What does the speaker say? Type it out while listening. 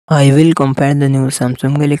I will compare the new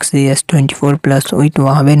Samsung Galaxy S24 Plus with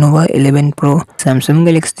Huawei Nova 11 Pro. Samsung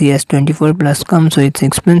Galaxy S24 Plus comes with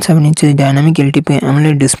 6.7 inches dynamic LTP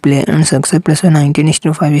AMOLED display and success ratio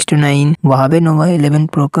 19:5:9. Huawei Nova 11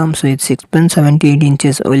 Pro comes with 6.78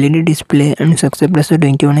 inches OLED display and success ratio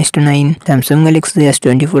 21:9. Samsung Galaxy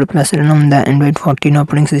S24 Plus run on the Android 14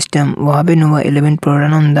 operating system. Huawei Nova 11 Pro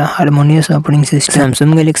run on the Harmonious operating system.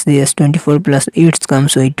 Samsung Galaxy S24 Plus it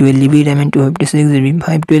comes with 12GB RAM and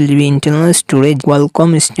 256GB 512GB internal storage,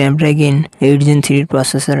 Qualcomm Snapdragon 8 Gen 3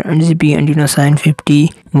 processor and GPU Adreno 750.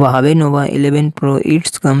 Huawei Nova 11 Pro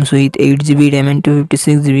it comes with 8GB RAM and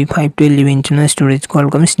 256GB 512GB internal storage,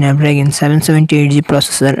 Qualcomm Snapdragon 778G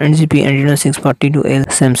processor and GPU Adreno 642L.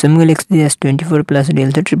 Samsung Galaxy S24 Plus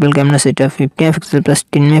real triple camera setup 50MP plus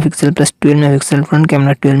 10MP plus 12MP front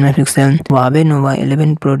camera 12MP. Huawei Nova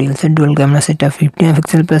 11 Pro real dual camera setup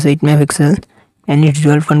 50MP plus 8MP and its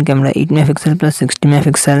dual front camera 8MP plus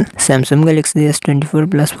 60MP. Samsung Galaxy S24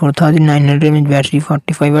 Plus 4900 mAh battery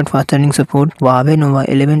 45W fast charging support. Huawei Nova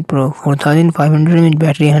 11 Pro 4500 mAh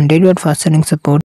battery 100W fast charging support.